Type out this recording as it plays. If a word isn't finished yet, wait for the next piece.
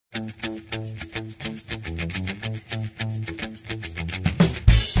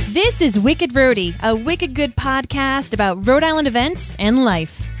This is Wicked Roadie, a wicked good podcast about Rhode Island events and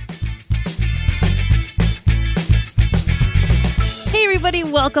life. Hey everybody,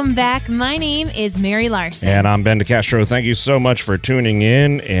 welcome back. My name is Mary Larson. And I'm Ben DeCastro. Thank you so much for tuning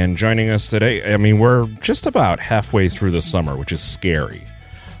in and joining us today. I mean, we're just about halfway through the summer, which is scary.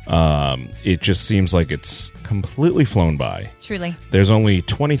 It just seems like it's completely flown by. Truly. There's only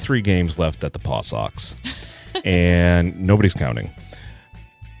 23 games left at the Paw Sox, and nobody's counting.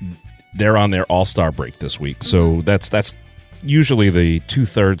 They're on their all-star break this week, so that's usually the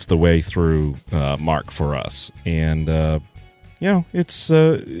 2/3 the way through mark for us. And it's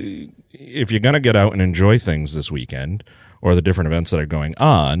if you're gonna get out and enjoy things this weekend or the different events that are going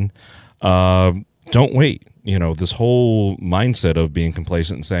on, don't wait. You know, this whole mindset of being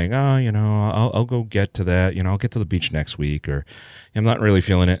complacent and saying, I'll go get to that. I'll get to the beach next week, or I'm not really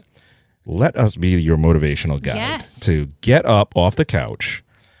feeling it. Let us be your motivational guide to get up off the couch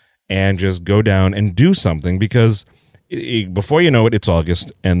and just go down and do something, because before you know it, it's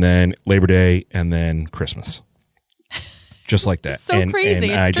August, and then Labor Day, and then Christmas. Just like that. It's so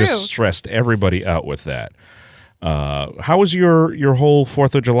crazy. And it's I true. just stressed everybody out with that. How was your whole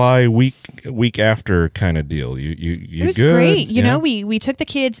 4th of July week after kind of deal? You It was good? great. You know, we took the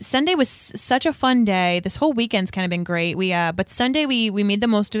kids. Sunday was such a fun day. This whole weekend's kind of been great. But Sunday we made the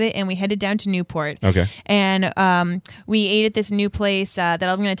most of it, and we headed down to Newport. Okay. And we ate at this new place that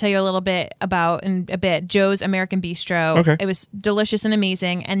I'm going to tell you a little bit about in a bit, Joe's American Bistro. Okay. It was delicious and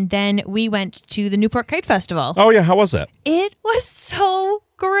amazing. And then we went to the Newport Kite Festival. Oh yeah, how was that? It was so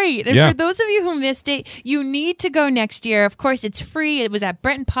great. And for those of you who missed it, you need to go next year. Of course, it's free. It was at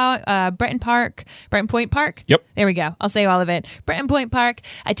Breton Point Park. Yep. There we go. I'll say all of it. Breton Point Park.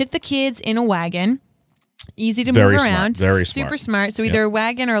 I took the kids in a wagon. Easy to Very move smart. around. Very Super smart. So either a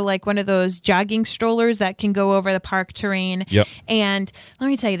wagon or like one of those jogging strollers that can go over the park terrain. Yep. And let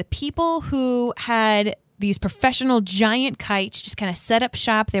me tell you, the people who had these professional giant kites just kind of set up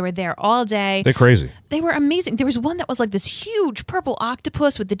shop. They were there all day. They're crazy. They were amazing. There was one that was like this huge purple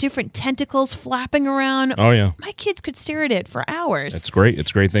octopus with the different tentacles flapping around. Oh yeah. My kids could stare at it for hours. It's great.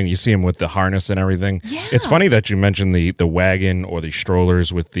 It's a great thing. You see them with the harness and everything. Yeah. It's funny that you mentioned the wagon or the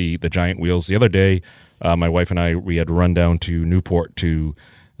strollers with the giant wheels. The other day, my wife and we had run down to Newport to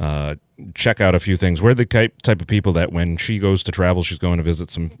check out a few things. We're the type of people that when she goes to travel, she's going to visit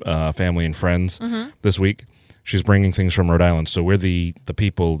some family and friends this week. She's bringing things from Rhode Island. So we're the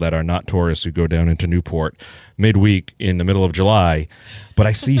people that are not tourists who go down into Newport midweek in the middle of July. But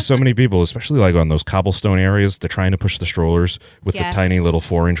I see so many people, especially like on those cobblestone areas, they're trying to push the strollers with the tiny little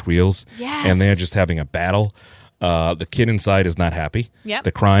 4-inch wheels. Yes. And they're just having a battle. The kid inside is not happy. Yep.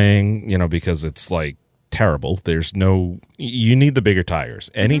 They're crying, because it's like terrible. You need the bigger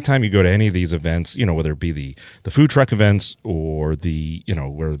tires. Anytime you go to any of these events, whether it be the food truck events or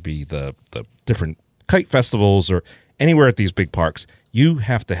whether it be the different kite festivals or anywhere at these big parks, you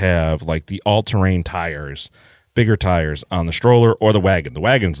have to have like the all-terrain tires, bigger tires on the stroller or the wagon. The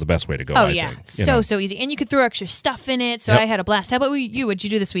wagon's the best way to go. Oh, I yeah. think, So easy. And you could throw extra stuff in it. So I had a blast. How about you? What'd you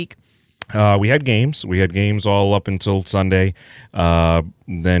do this week? We had games. We had games all up until Sunday.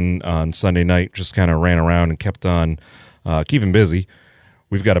 Then on Sunday night, just kind of ran around and kept on keeping busy.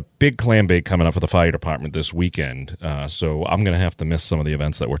 We've got a big clam bake coming up for the fire department this weekend. So I'm going to have to miss some of the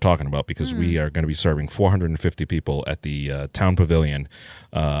events that we're talking about because we are going to be serving 450 people at the town pavilion,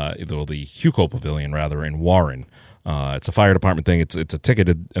 the Huco Pavilion, rather, in Warren. It's a fire department thing. It's a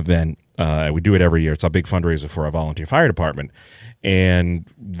ticketed event. We do it every year. It's a big fundraiser for our volunteer fire department. And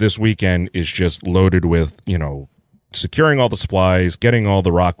this weekend is just loaded with, securing all the supplies, getting all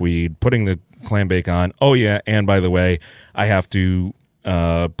the rockweed, putting the clam bake on. Oh, yeah, and by the way, I have to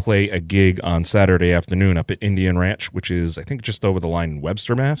play a gig on Saturday afternoon up at Indian Ranch, which is, I think, just over the line in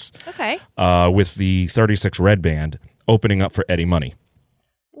Webster, Mass. Okay. With the 36 Red Band opening up for Eddie Money.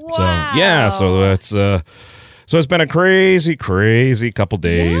 Wow. So that's... So it's been a crazy, crazy couple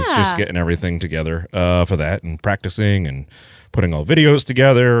days just getting everything together for that and practicing and putting all videos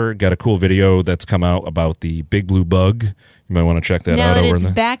together. Got a cool video that's come out about the big blue bug. You might want to check that now out. Now over it's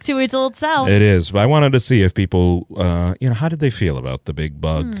in the... back to its old self. It is. But I wanted to see if people, how did they feel about the big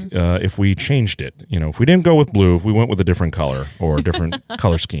bug if we changed it? If we didn't go with blue, if we went with a different color or a different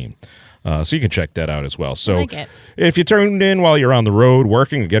color scheme. So you can check that out as well. So if you tuned in while you're on the road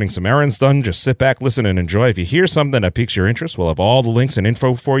working or getting some errands done, just sit back, listen, and enjoy. If you hear something that piques your interest, we'll have all the links and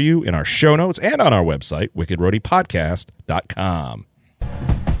info for you in our show notes and on our website, wickedroadiepodcast.com.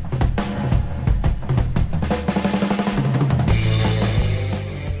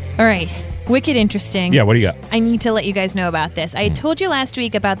 All right. Wicked interesting. Yeah, what do you got? I need to let you guys know about this. I had told you last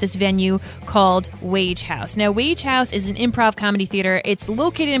week about this venue called Wage House. Now, Wage House is an improv comedy theater. It's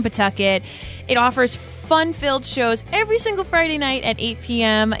located in Pawtucket. It offers fun-filled shows every single Friday night at 8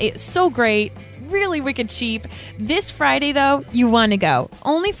 p.m. It's so great. Really wicked cheap. This Friday, though, you want to go.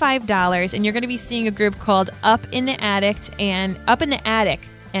 Only $5, and you're going to be seeing a group called Up in the Attic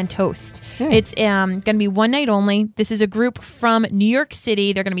and Toast. It's going to be one night only. This is a group from New York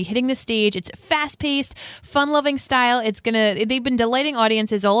City. They're going to be hitting the stage. It's fast-paced, fun-loving style. They've been delighting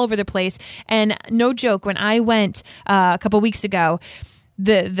audiences all over the place. And no joke, when I went a couple weeks ago,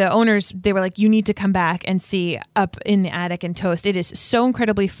 the owners, they were like, you need to come back and see Up in the Attic and Toast. It is so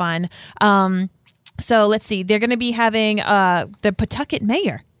incredibly fun. So let's see. They're going to be having the Pawtucket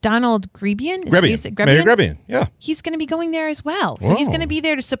mayor, Donald Grebian. Mayor Grebian, yeah. He's going to be going there as well. So he's Whoa. going to be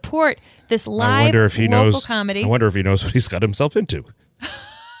there to support this live local comedy. I wonder if he knows what he's got himself into.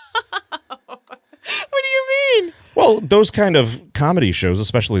 What do you mean? Well, those kind of comedy shows,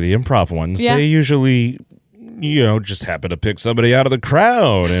 especially the improv ones, they usually, just happen to pick somebody out of the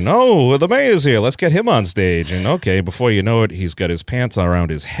crowd. And, the mayor's here. Let's get him on stage. And, okay, before you know it, he's got his pants around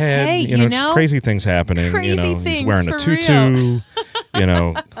his head. Hey, just crazy things happening. Crazy He's things wearing a for tutu.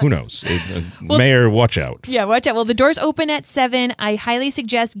 Who knows? Mayor, watch out. Yeah, watch out. Well, the doors open at 7. I highly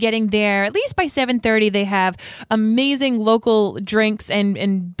suggest getting there at least by 7:30. They have amazing local drinks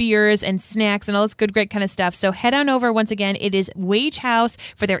and beers and snacks and all this great kind of stuff. So head on over. Once again, it is Wage House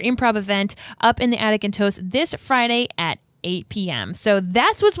for their improv event Up in the Attic and Toast this Friday at 8 p.m. So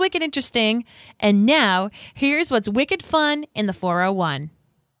that's what's wicked interesting. And now, here's what's wicked fun in the 401.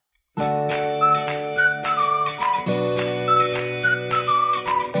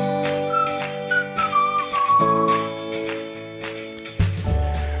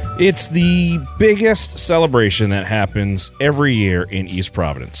 It's the biggest celebration that happens every year in East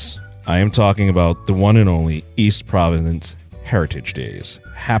Providence. I am talking about the one and only East Providence Heritage Days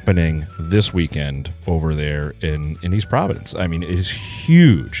happening this weekend over there in East Providence. I mean, it is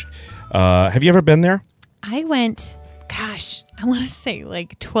huge. Have you ever been there? I went, I want to say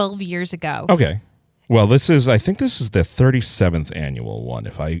like 12 years ago. Okay. Well, I think this is the 37th annual one.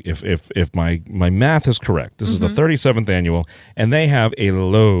 If my math is correct, this is the 37th annual, and they have a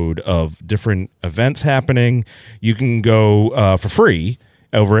load of different events happening. You can go for free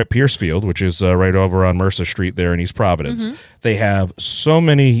over at Piercefield, which is right over on Mercer Street there in East Providence. They have so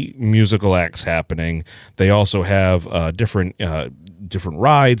many musical acts happening. They also have different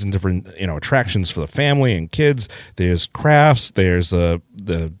rides and different attractions for the family and kids. There's crafts. There's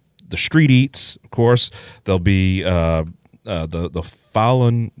the street eats, of course. There'll be the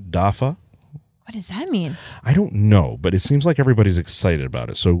Falun Dafa. What does that mean? I don't know, but it seems like everybody's excited about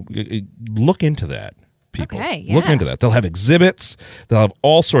it. So look into that, people. Okay, yeah. Look into that. They'll have exhibits. They'll have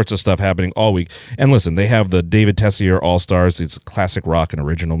all sorts of stuff happening all week. And listen, they have the David Tessier All-Stars. It's classic rock and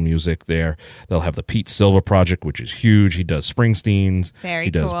original music there. They'll have the Pete Silva Project, which is huge. He does Springsteen's.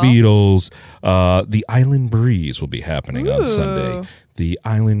 He does Beatles. The Island Breeze will be happening on Sunday. The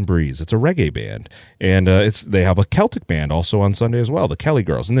Island Breeze. It's a reggae band, and they have a Celtic band also on Sunday as well, the Kelly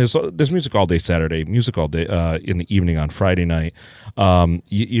Girls. And there's music all day Saturday, music all day in the evening on Friday night.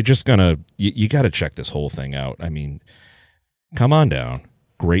 You got to check this whole thing out. I mean, come on down.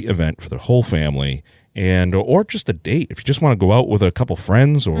 Great event for the whole family, or just a date if you just want to go out with a couple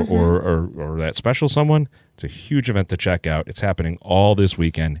friends or that special someone. It's a huge event to check out. It's happening all this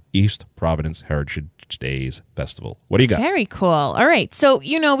weekend. East Providence Heritage Days Festival. What do you got? Very cool. All right. So,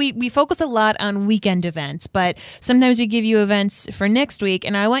 we focus a lot on weekend events, but sometimes we give you events for next week,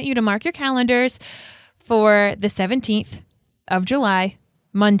 and I want you to mark your calendars for the 17th of July,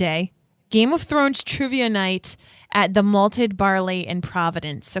 Monday, Game of Thrones Trivia Night at the Malted Barley in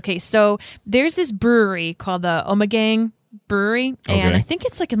Providence. Okay, so there's this brewery called the Omegang Brewery, and I think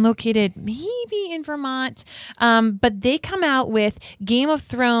it's located maybe in Vermont, but they come out with Game of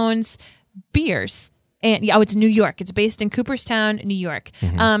Thrones beers. And it's New York. It's based in Cooperstown, New York.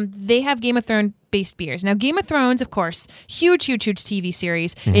 They have Game of Thrones based beers. Now, Game of Thrones, of course, huge TV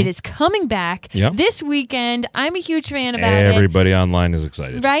series. It is coming back this weekend. I'm a huge fan about it. Everybody online is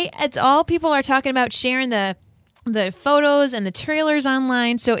excited. Right? It's all people are talking about, sharing the photos and the trailers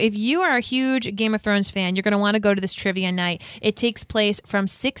online. So if you are a huge Game of Thrones fan, you're going to want to go to this trivia night. It takes place from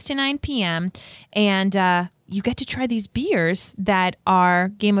 6 to 9 p.m. And you get to try these beers that are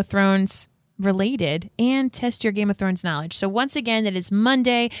Game of Thrones related and test your Game of Thrones knowledge. So once again, that is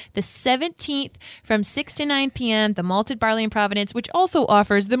Monday, the 17th from 6 to 9 p.m., the Malted Barley in Providence, which also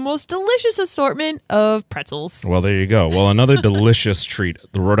offers the most delicious assortment of pretzels. Well, there you go. Well, another delicious treat,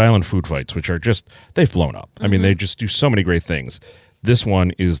 the Rhode Island Food Fights, which are they've blown up. I mean, they just do so many great things. This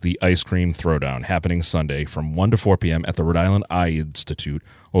one is the Ice Cream Throwdown, happening Sunday from 1 to 4 p.m. at the Rhode Island Eye Institute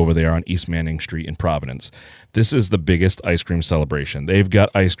over there on East Manning Street in Providence. This is the biggest ice cream celebration. They've got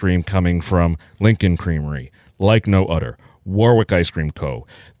ice cream coming from Lincoln Creamery, Like No Other, Warwick Ice Cream Co.,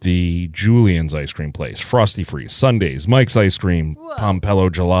 the Julian's Ice Cream Place, Frosty Freeze, Sundays, Mike's Ice Cream, Pompello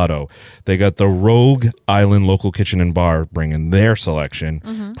Gelato. They got the Rogue Island Local Kitchen and Bar bringing their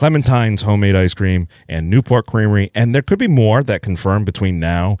selection, Clementine's Homemade Ice Cream, and Newport Creamery. And there could be more that confirm between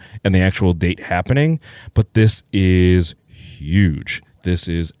now and the actual date happening, but this is huge. This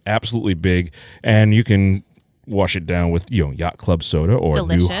is absolutely big, and you can wash it down with Yacht Club soda or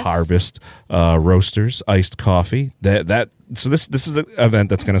Delicious. New Harvest Roasters iced coffee. So this is an event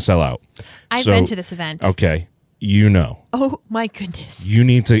that's going to sell out. I've been to this event. Okay, Oh my goodness! you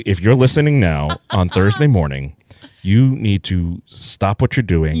need to, if you're listening now on Thursday morning, you need to stop what you're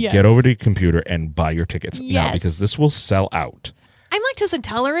doing, Yes. get over to your computer, and buy your tickets now, Yes. because this will sell out. I'm lactose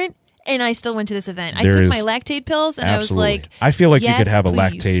intolerant, and I still went to this event. I There took is- my lactate pills, and Absolutely. I was like, I feel like you yes, could have a please.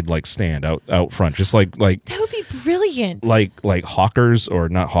 Lactaid stand out front, just like That would be brilliant. like hawkers, or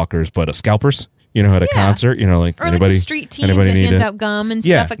not hawkers, but scalpers. At a concert, like or anybody, like the street teams anybody that need hands it? out gum and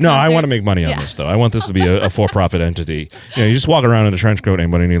Yeah, stuff. At no, I want to concerts. make money on this though. I want this to be a for-profit entity. You just walk around in a trench coat.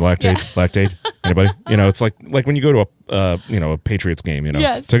 Anybody need lactate? Lactate? Anybody? It's like when you go to a Patriots game.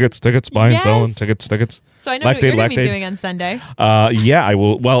 Yes. Tickets, buying, Yes. selling, tickets. So I know what you're going to be doing on Sunday. Yeah, I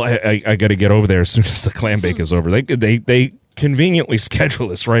will. Well, I got to get over there as soon as the clam bake is over. They conveniently schedule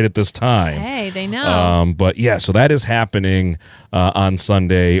this right at this time. Hey, they know. But yeah, so that is happening on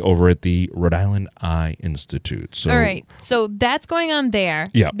Sunday over at the Rhode Island Eye Institute. So All right. So that's going on there.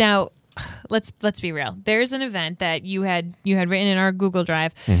 Yeah. Now, let's be real. There's an event that you had written in our Google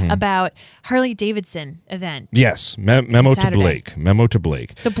Drive Mm-hmm. about Harley Davidson event. Yes, memo to Saturday. Blake. Memo to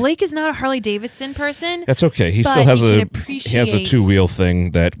Blake. So Blake is not a Harley Davidson person. That's okay. He But still has he can he has a appreciate- 2-wheel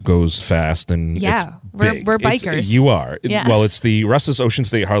thing that goes fast, and Yeah, it's we're big. bikers. You are. Yeah. Well, it's the Russ's Ocean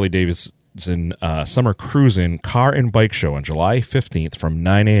State Harley Davidson Summer Cruisin' Car and Bike Show on July 15th from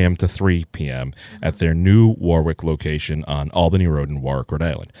 9 a.m. to 3 p.m. at their new Warwick location on Albany Road in Warwick, Rhode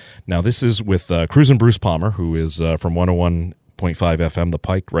Island. Now, this is with Cruisin' Bruce Palmer, who is from 101.5 FM, The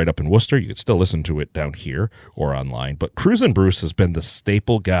Pike, right up in Worcester. You can still listen to it down here or online. But Cruisin' Bruce has been the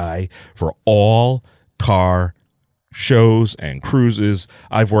staple guy for all car shows and cruises.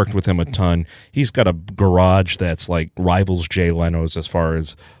 I've worked with him a ton. He's got a garage that's like rivals Jay Leno's as far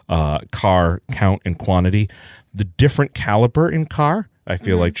as car count and quantity. The different caliber in car, I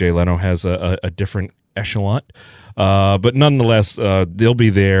feel like Jay Leno has a different echelon. But nonetheless, they'll be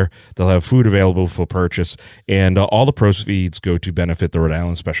there. They'll have food available for purchase, and all the proceeds go to benefit the Rhode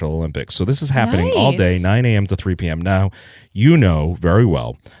Island Special Olympics. So this is happening all day, 9 a.m. to 3 p.m. Now, you know very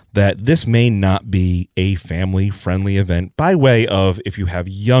well that this may not be a family-friendly event by way of if you have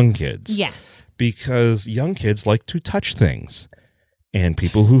young kids. Yes. Because young kids like to touch things. And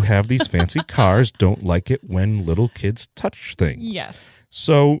people who have these fancy cars don't like it when little kids touch things. Yes.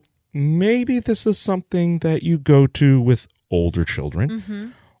 So maybe this is something that you go to with older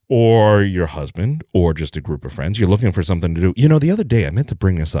children or your husband or just a group of friends. You're looking for something to do. The other day, I meant to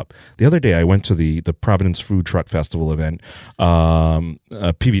bring this up. The other day, I went to the Providence Food Truck Festival event,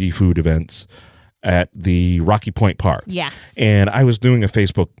 PVD food events at the Rocky Point Park. Yes. And I was doing a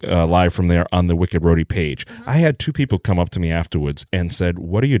Facebook Live from there on the Wicked Roadie page. I had two people come up to me afterwards and said,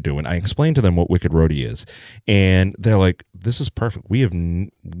 "What are you doing?" I explained to them what Wicked Roadie is. And they're like, "This is perfect. We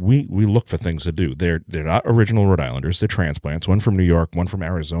look for things to do. They're not original Rhode Islanders. They're transplants, one from New York, one from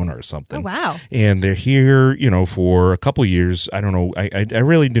Arizona or something." Oh, wow. And they're here, for a couple of years. I don't know. I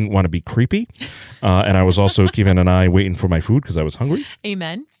really didn't want to be creepy. And I was also keeping an eye waiting for my food because I was hungry.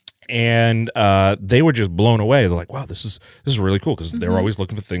 Amen. And they were just blown away. They're like, "Wow, this is really cool," because they're always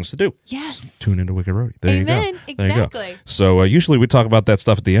looking for things to do. Yes. Tune into Wicked Roadie. There Amen. you go. There you go. Exactly. So usually we talk about that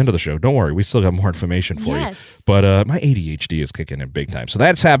stuff at the end of the show. Don't worry, we still got more information for you. But my ADHD is kicking in big time. So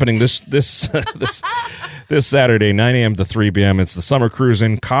that's happening this Saturday, 9 a.m. to 3 p.m. It's the Summer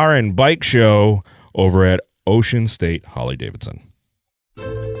Cruisin' Car and Bike Show over at Ocean State Harley Davidson.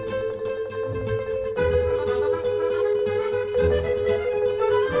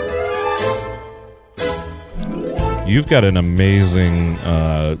 You've got an amazing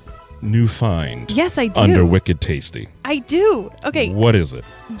new find. Yes, I do. Under Wicked Tasty. I do. Okay. What is it?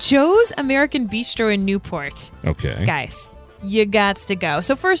 Joe's American Bistro in Newport. Okay. Guys, you gots to go.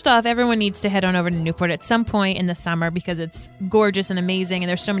 So first off, everyone needs to head on over to Newport at some point in the summer because it's gorgeous and amazing and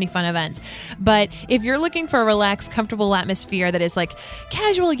there's so many fun events. But if you're looking for a relaxed, comfortable atmosphere that is like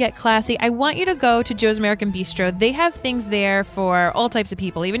casual yet classy, I want you to go to Joe's American Bistro. They have things there for all types of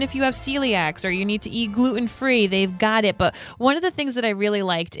people. Even if you have celiacs or you need to eat gluten-free, they've got it. But one of the things that I really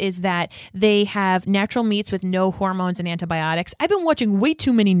liked is that they have natural meats with no hormones and antibiotics. I've been watching way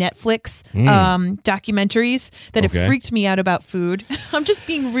too many Netflix documentaries that have freaked me out about food. I'm just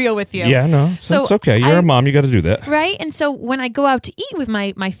being real with you. Yeah, no, so it's okay. You're a mom. You got to do that. Right? And so when I go out to eat with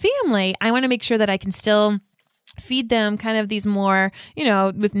my family, I want to make sure that I can still feed them kind of these more,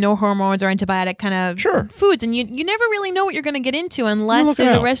 with no hormones or antibiotic kind of foods. And you never really know what you're going to get into unless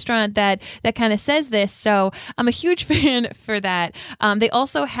there's a restaurant that kind of says this. So I'm a huge fan for that. They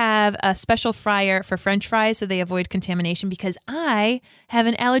also have a special fryer for French fries so they avoid contamination because I have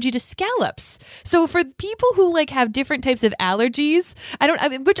an allergy to scallops. So for people who have different types of allergies,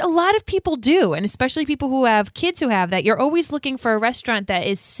 which a lot of people do, and especially people who have kids who have that, you're always looking for a restaurant that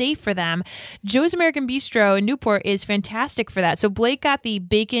is safe for them. Joe's American Bistro in Newport is fantastic for that. So Blake got the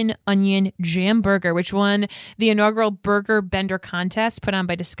bacon onion jam burger, which won the inaugural Burger Bender contest put on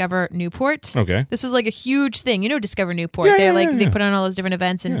by Discover Newport. Okay. This was a huge thing. Discover Newport. They put on all those different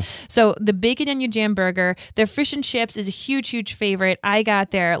events. And so the bacon onion jam burger, their fish and chips is a huge, huge favorite. I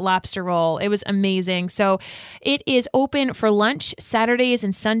got their lobster roll. It was amazing. So it is open for lunch Saturdays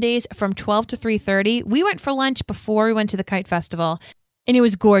and Sundays from 12 to 3:30. We went for lunch before we went to the Kite Festival. And it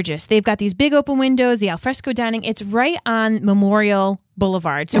was gorgeous. They've got these big open windows, the alfresco dining. It's right on Memorial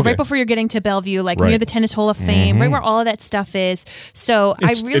Boulevard. So right before you're getting to Bellevue, near the Tennis Hall of Fame, right where all of that stuff is. So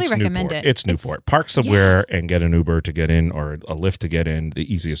I really recommend it. It's Newport. Park somewhere and get an Uber to get in or a Lyft to get in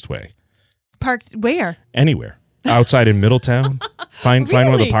the easiest way. Parked where? Anywhere. Outside in Middletown. Find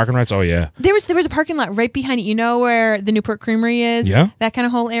one of the parking lots. Oh, yeah. There was a parking lot right behind it. You know where the Newport Creamery is? Yeah. That kind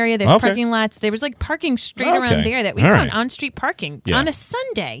of whole area. There's parking lots. There was parking straight around there that we found on-street parking on a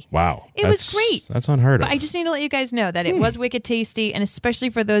Sunday. Wow. It was great. That's unheard of. But I just need to let you guys know that it was wicked tasty, and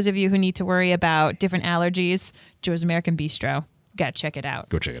especially for those of you who need to worry about different allergies, Joe's American Bistro. Got to check it out.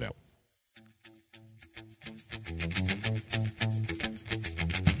 Go check it out.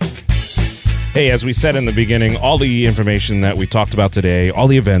 Hey, as we said in the beginning, all the information that we talked about today, all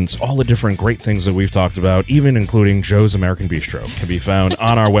the events, all the different great things that we've talked about, even including Joe's American Bistro, can be found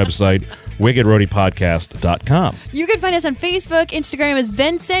on our website, wickedroadiepodcast.com. You can find us on Facebook, Instagram. As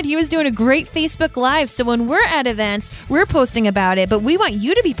Ben said, he was doing a great Facebook Live. So when we're at events, we're posting about it, but we want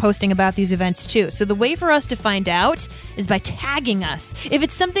you to be posting about these events too. So the way for us to find out is by tagging us. If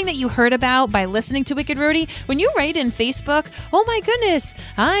it's something that you heard about by listening to Wicked Roadie, when you write in Facebook, oh my goodness,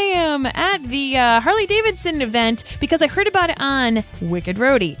 I am at the Harley Davidson event because I heard about it on Wicked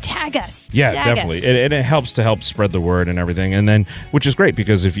Roadie. Tag us. Yeah, Tag definitely. us. It helps to help spread the word and everything. And then, which is great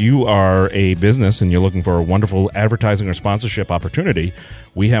because if you are a business and you're looking for a wonderful advertising or sponsorship opportunity,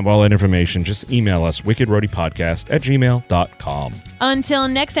 we have all that information. Just email us, wickedroadiepodcast@gmail.com. Until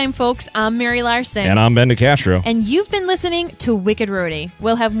next time, folks, I'm Mary Larson. And I'm Ben DeCastro. And you've been listening to Wicked Roadie.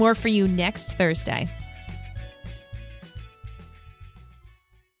 We'll have more for you next Thursday.